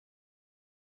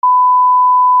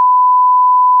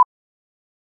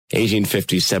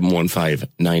1850 715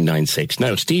 996.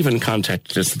 Now, Stephen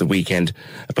contacted us at the weekend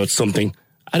about something,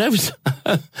 and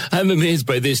I'm amazed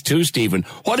by this too, Stephen.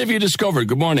 What have you discovered?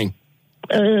 Good morning.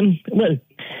 Well,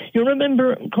 you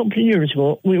remember a couple of years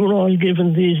ago, we were all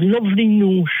given these lovely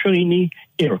new shiny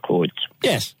Eircodes.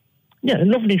 Yes. Yeah,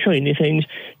 lovely shiny things.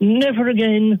 Never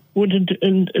again would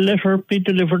a letter be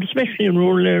delivered, especially in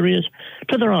rural areas,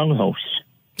 to the wrong house.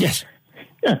 Yes.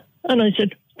 Yeah, and I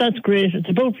said, that's great. It's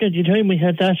about bloody time we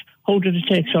had that. How did it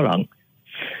take so long?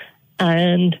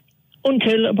 And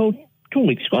until about 2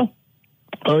 weeks ago,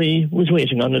 I was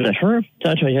waiting on a letter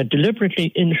that I had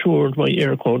deliberately ensured my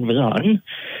Eircode was on,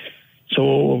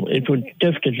 so it would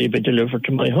definitely be delivered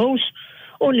to my house,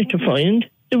 only to find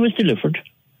it was delivered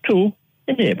to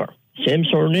a neighbour. Same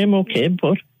surname, okay,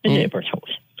 but a neighbour's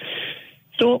house.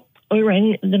 So I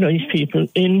rang the nice people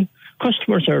in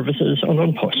customer services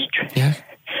on Post. Yeah.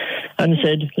 And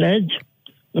said, lads,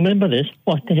 remember this,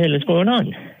 what the hell is going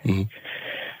on? Mm-hmm.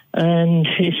 And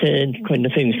he said kind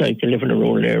of things like, you live in a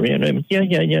rural area. And I went,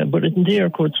 yeah, but isn't the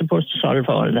Eircode supposed to solve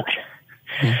all that?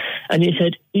 Mm-hmm. And he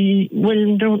said,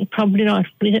 well, probably not.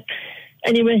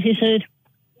 Anyway, he said,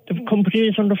 the company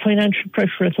is under financial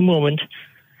pressure at the moment,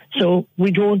 so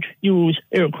we don't use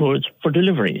Eircodes for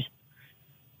deliveries.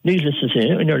 Needless to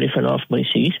say, I nearly fell off my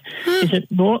seat. He said,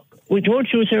 no, we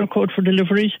don't use Eircode for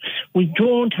deliveries. We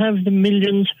don't have the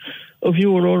millions of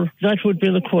euro that would be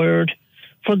required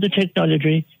for the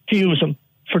technology to use them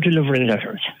for delivering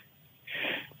letters.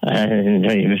 And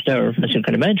I was there, as you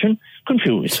can imagine,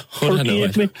 confused.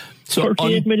 38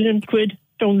 million quid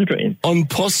down the drain.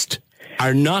 Post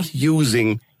are not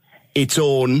using its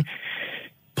own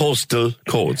postal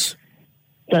codes.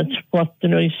 That's what the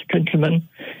nice gentleman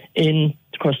in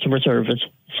customer service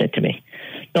said to me.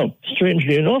 Now,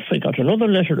 strangely enough, I got another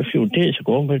letter a few days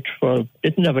ago which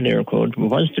didn't have an Eircode, but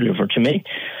was delivered to me.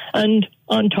 And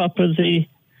on top of the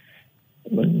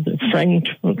franked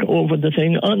over the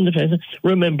thing on the face,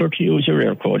 remember to use your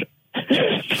Eircode.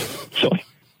 So,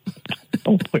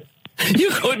 you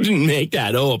couldn't make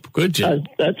that up, could you?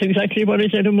 That's exactly what I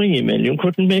said in my email. You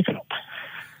couldn't make it up.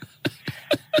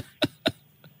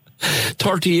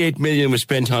 38 million was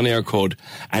spent on Eircode,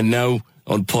 and now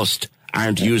on Post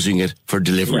aren't using it for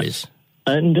deliveries.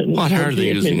 Yeah. And what are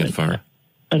they using it for?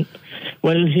 And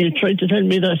well, he tried to tell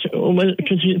me that it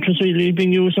was really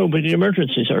being used now by the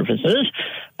emergency services.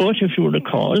 But if you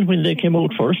recall, when they came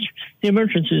out first, the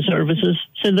emergency services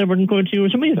said they weren't going to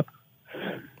use them either.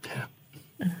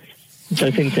 I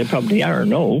think they probably are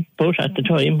now, but at the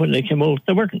time when they came out,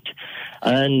 they weren't.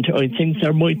 And I think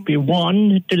there might be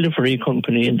one delivery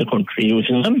company in the country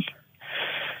using them.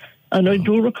 And I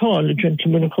do recall a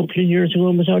gentleman a couple of years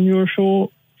ago was on your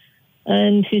show,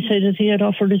 and he said that he had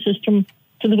offered a system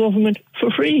to the government for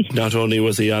free. Not only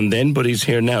was he on then, but he's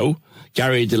here now.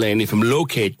 Gary Delaney from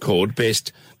Eircode,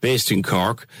 based in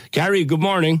Cork. Gary, good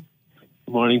morning.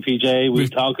 Good morning, PJ. We'll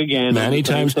talk again. Many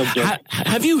times.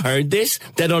 Have you heard this,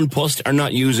 that on Post are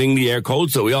not using the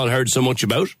Eircodes that we all heard so much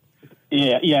about?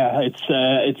 Yeah.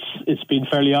 It's been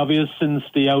fairly obvious since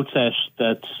the outset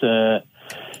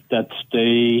that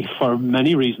they, for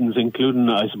many reasons, including,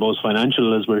 I suppose,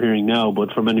 financial, as we're hearing now,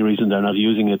 but for many reasons they're not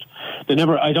using it.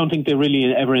 I don't think they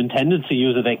really ever intended to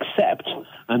use it, except,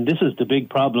 and this is the big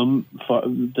problem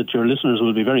that your listeners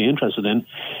will be very interested in,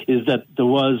 is that there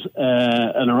was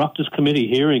an Oireachtas committee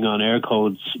hearing on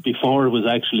Eircodes before it was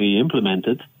actually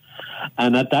implemented.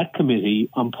 And at that committee,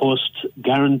 on Post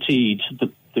guaranteed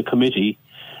the committee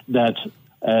that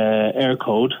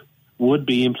Eircode would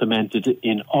be implemented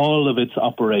in all of its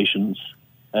operations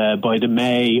by the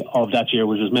May of that year,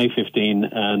 which was May 15,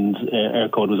 and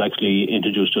Eircode was actually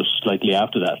introduced just slightly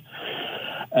after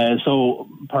that. So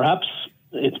perhaps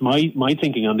it's my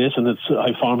thinking on this, and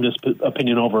I formed this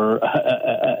opinion over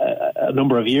a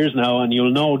number of years now, and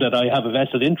you'll know that I have a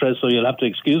vested interest, so you'll have to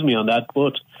excuse me on that,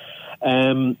 but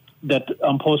that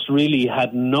Post really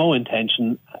had no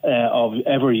intention of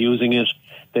ever using it.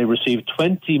 They received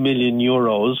 20 million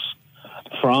euros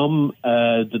from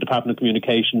the Department of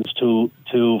Communications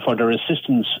for their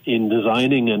assistance in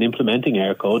designing and implementing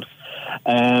Eircode,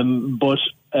 but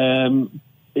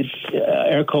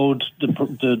Eircode,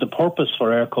 the purpose for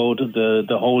Eircode,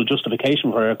 the whole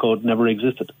justification for Eircode never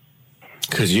existed.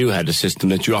 Because you had a system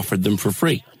that you offered them for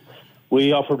free.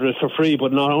 We offered it for free,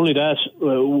 but not only that,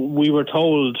 we were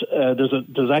told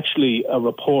there's actually a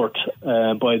report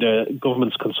by the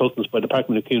government's consultants, by the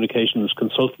Department of Communications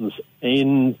consultants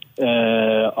in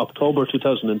October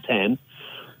 2010,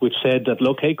 which said that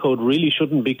Eircode really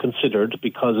shouldn't be considered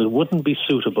because it wouldn't be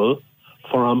suitable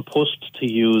for An Post to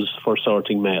use for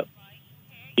sorting mail.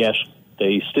 Yet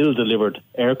they still delivered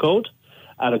Eircode,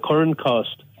 at a current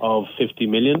cost of 50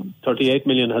 million. 38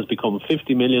 million has become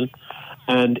 50 million,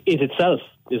 and it itself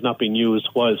is not being used,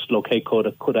 whilst locate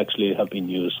code could actually have been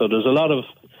used. So there's a lot of,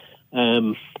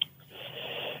 the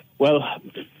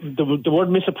word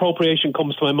misappropriation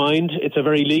comes to my mind. It's a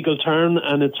very legal term,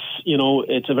 and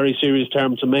it's a very serious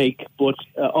term to make, but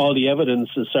all the evidence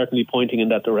is certainly pointing in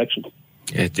that direction.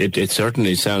 It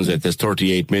certainly sounds like there's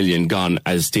 38 million gone,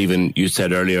 as Stephen, you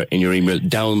said earlier in your email,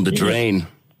 down the drain.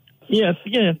 Yeah,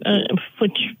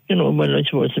 which, I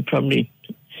suppose it's probably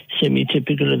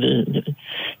semi-typical of the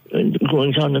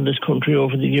goings on in this country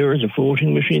over the years. The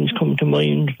voting machines come to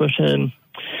mind, but look,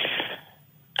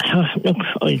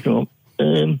 I don't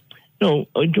know.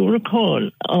 I do recall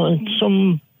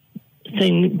something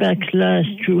back last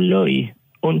July,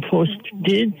 Unpost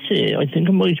did say, I think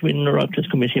it might have been in the Oireachtas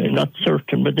Committee, I'm not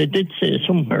certain, but they did say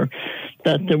somewhere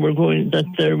that they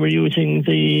were using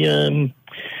the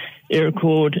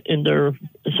Eircode in their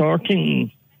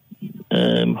sorting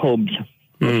hubs.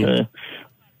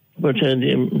 But they're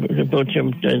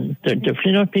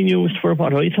definitely not being used for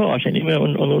what I thought anyway,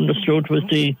 understood was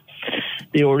the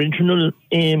original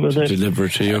aim of it. Deliver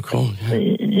to your call.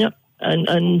 Yeah.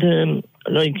 And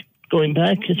like going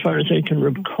back as far as I can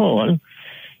recall,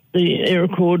 the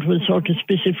Eircode was sort of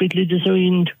specifically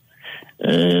designed,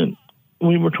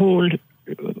 we were told,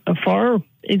 for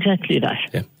exactly that.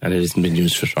 Yeah, and it hasn't been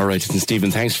used for it. All right, and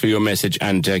Stephen, thanks for your message.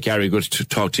 And Gary, good to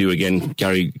talk to you again.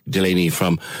 Gary Delaney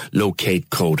from Locate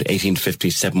Code, 1850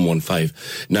 715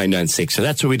 996. So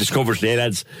that's what we discovered today,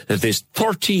 lads, that this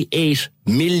 €38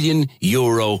 million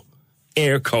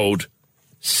Eircode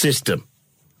system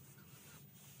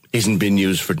isn't being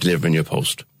used for delivering your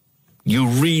post. You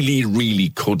really, really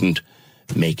couldn't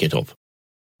make it up.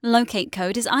 Locate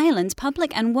Code is Ireland's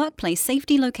public and workplace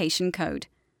safety location code.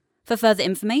 For further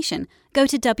information, go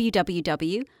to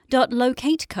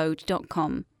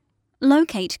www.locatecode.com.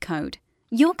 Locate Code.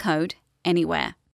 Your code anywhere.